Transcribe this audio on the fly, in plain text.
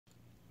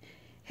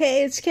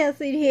Hey, it's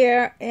Kathleen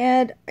here,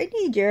 and I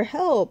need your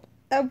help.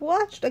 I've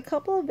watched a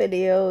couple of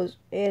videos,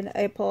 and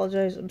I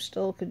apologize, I'm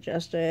still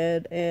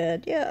congested,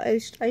 and yeah,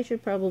 I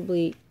should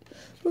probably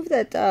move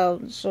that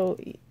down so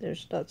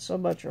there's not so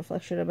much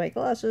reflection in my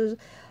glasses,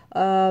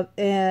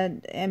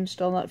 and I'm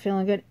still not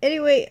feeling good.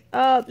 Anyway,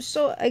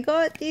 so I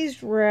got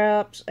these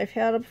wraps. I've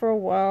had them for a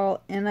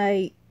while, and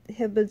I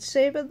have been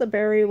saving the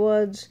berry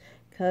ones,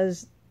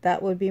 because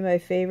that would be my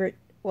favorite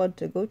one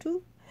to go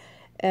to,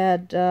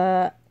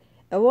 and,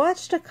 I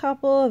watched a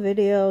couple of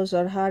videos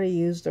on how to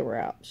use the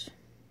wraps.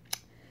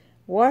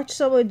 Watched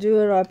someone do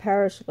it on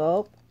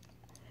Periscope,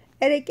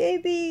 and it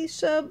gave me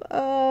some,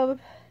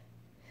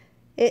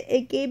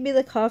 it gave me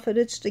the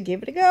confidence to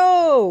give it a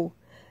go.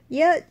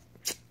 Yet,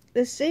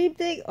 the same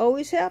thing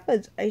always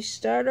happens. I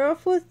start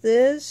off with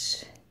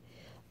this,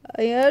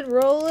 I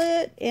unroll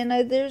it, and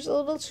there's a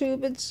little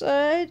tube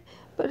inside,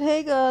 but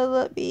hang on,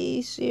 let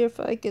me see if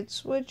I can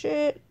switch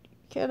it.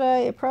 Can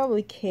I? I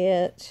probably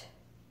can't.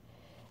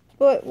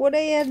 But what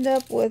I end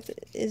up with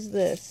is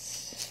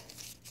this.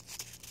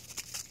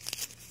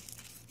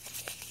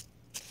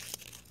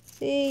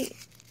 See,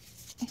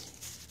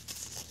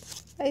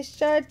 I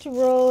start to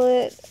roll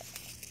it.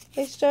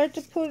 I start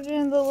to put it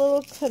in the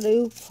little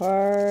canoe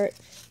part.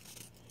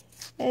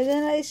 And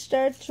then I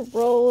start to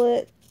roll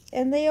it.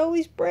 And they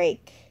always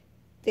break.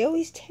 They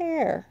always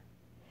tear.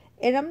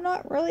 And I'm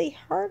not really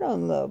hard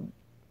on them.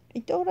 I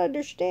don't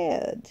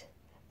understand.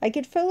 I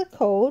can fill a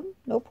cone,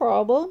 no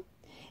problem.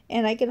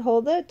 And I can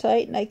hold that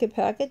tight, and I can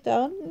pack it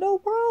down, no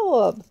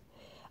problem.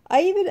 I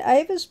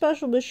have a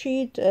special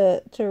machine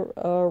to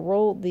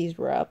roll these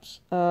wraps,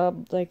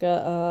 like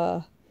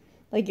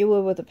you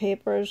would with the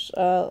papers.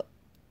 The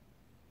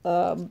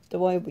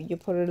one you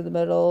put it in the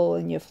middle,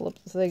 and you flip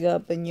the thing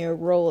up, and you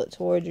roll it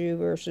towards you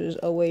versus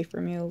away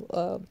from you.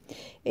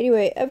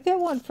 Anyway, I've got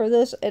one for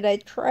this, and I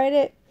tried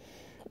it,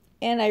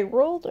 and I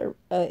rolled it.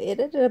 It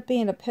ended up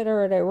being a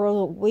pinner, and I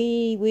rolled it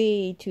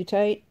way too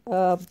tight.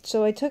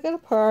 So I took it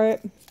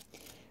apart,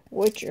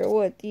 which are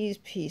what these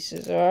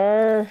pieces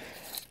are.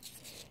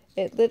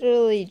 It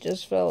literally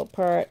just fell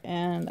apart,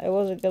 and I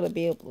wasn't going to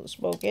be able to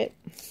smoke it.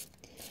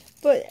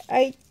 But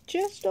I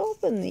just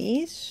opened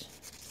these,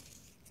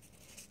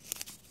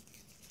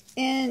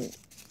 and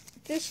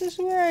this is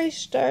where I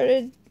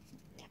started.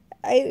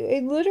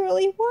 I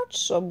literally watched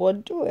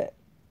someone do it.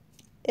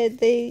 And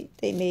they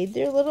made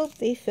their little,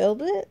 they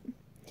filled it,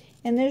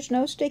 and there's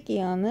no sticky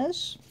on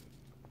this.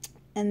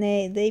 And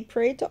they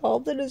prayed to all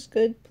that is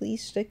good,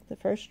 please stick the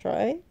first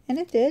try. And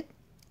it did.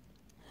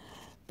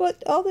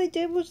 But all they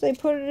did was they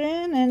put it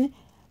in and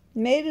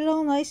made it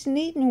all nice and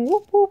neat and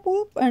whoop, whoop,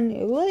 whoop. And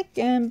you lick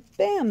and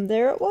bam,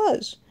 there it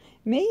was.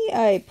 Me,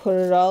 I put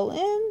it all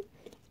in.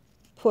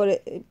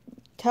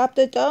 Tapped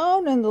it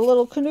down in the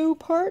little canoe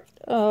part.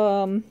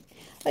 I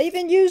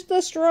even used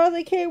the straw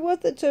that came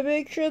with it to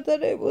make sure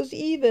that it was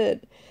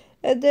even.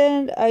 And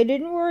then I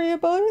didn't worry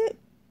about it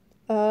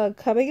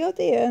coming out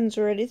the ends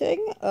or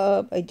anything.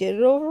 I did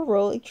it over a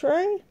rolling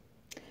tray.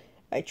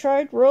 I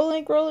tried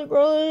rolling,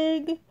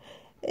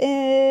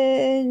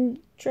 and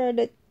tried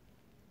to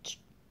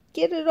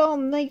get it all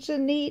nice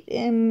and neat,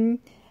 and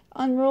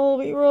unroll,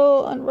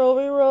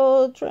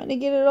 re-roll, trying to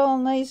get it all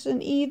nice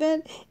and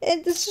even.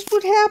 And this is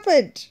what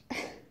happened.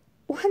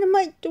 What am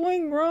I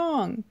doing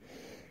wrong?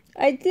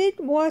 I did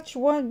watch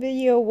one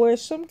video where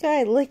some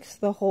guy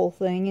licked the whole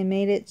thing and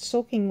made it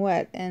soaking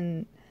wet,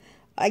 and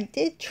I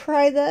did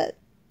try that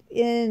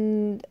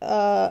in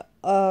a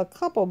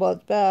couple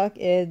months back,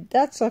 and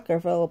that sucker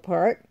fell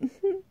apart.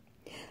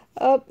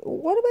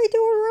 What am I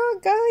doing wrong,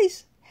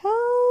 guys?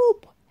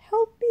 Help!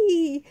 Help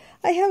me!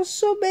 I have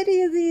so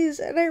many of these,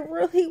 and I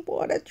really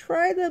want to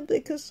try them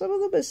because some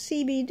of them are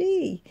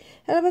CBD.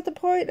 And I'm at the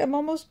point, I'm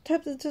almost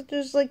tempted to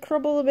just like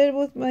crumble them in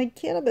with my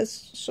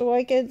cannabis so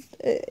I can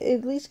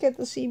at least get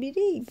the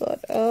CBD.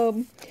 But,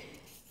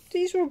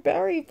 these were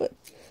berry, but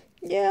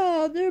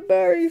yeah, they're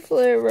berry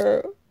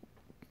flavor.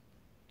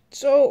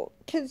 So,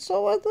 can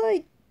someone,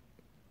 like,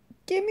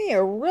 give me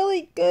a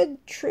really good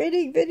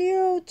trading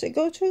video to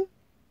go to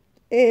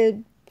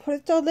and put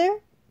it down there?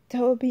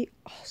 That would be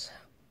awesome.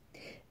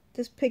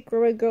 This pink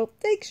growing girl,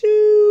 thanks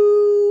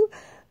you!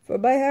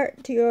 From my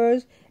heart to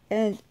yours,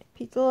 and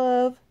pizza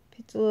love.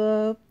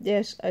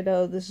 Yes, I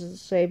know, this is the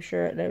same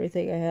shirt and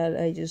everything I had.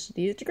 I just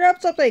needed to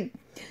grab something.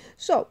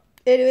 So,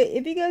 anyway,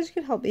 if you guys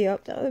could help me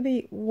out, that would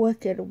be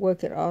wicked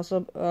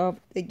awesome.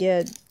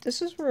 Again,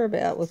 this is where I'm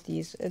at with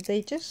these. And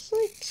they just,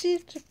 like, seem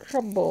to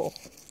crumble.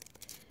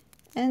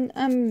 And,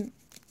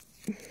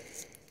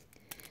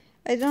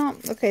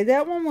 okay,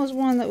 that one was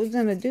one that was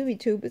in a doobie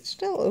tube, but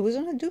still, it was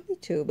in a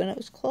doobie tube, and it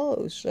was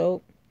closed,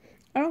 so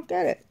I don't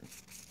get it.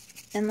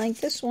 And, like,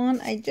 this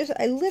one, I just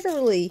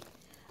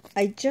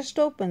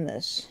opened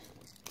this.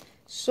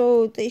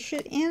 So, they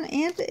should, and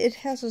it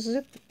has a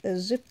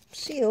zip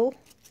seal.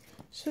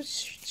 So it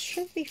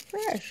should be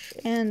fresh.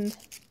 And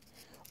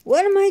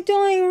what am I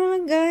doing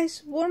wrong,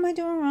 guys? What am I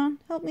doing wrong?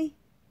 Help me.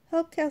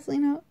 Help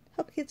Kathleen out.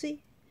 Help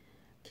Kitzey.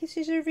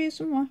 Kitzey's review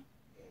some more.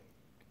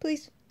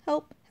 Please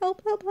help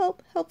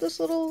this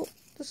little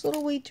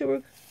weed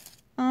tour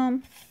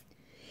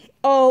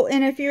Oh,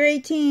 and if you're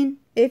 18,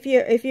 if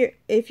you're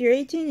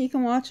 18, you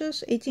can watch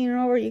us. 18 and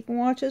over, you can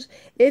watch us.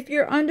 If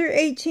you're under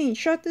 18,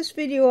 shut this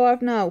video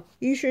off now.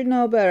 You should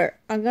know better.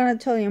 I'm gonna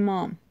tell your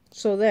mom.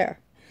 So there.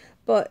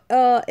 But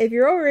if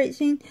you're over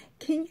 18,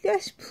 can you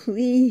guys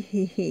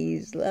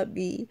please let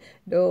me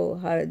know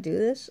how to do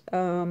this?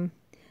 I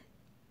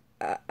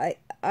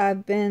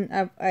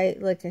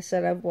like I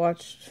said, I've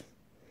watched a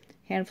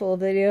handful of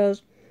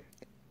videos.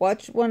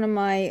 Watched one of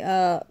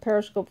my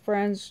Periscope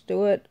friends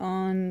do it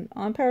on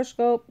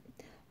Periscope.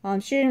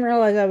 She didn't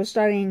realize I was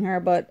studying her,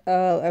 but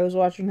I was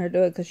watching her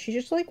do it because she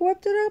just like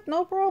whipped it up,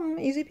 no problem,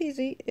 easy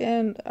peasy.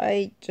 And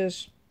I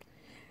just,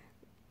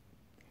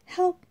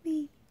 help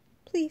me,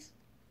 please,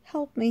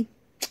 help me.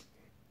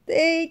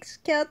 Thanks,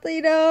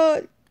 Kathleen.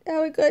 Have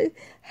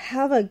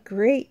a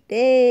great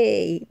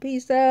day.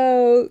 Peace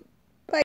out.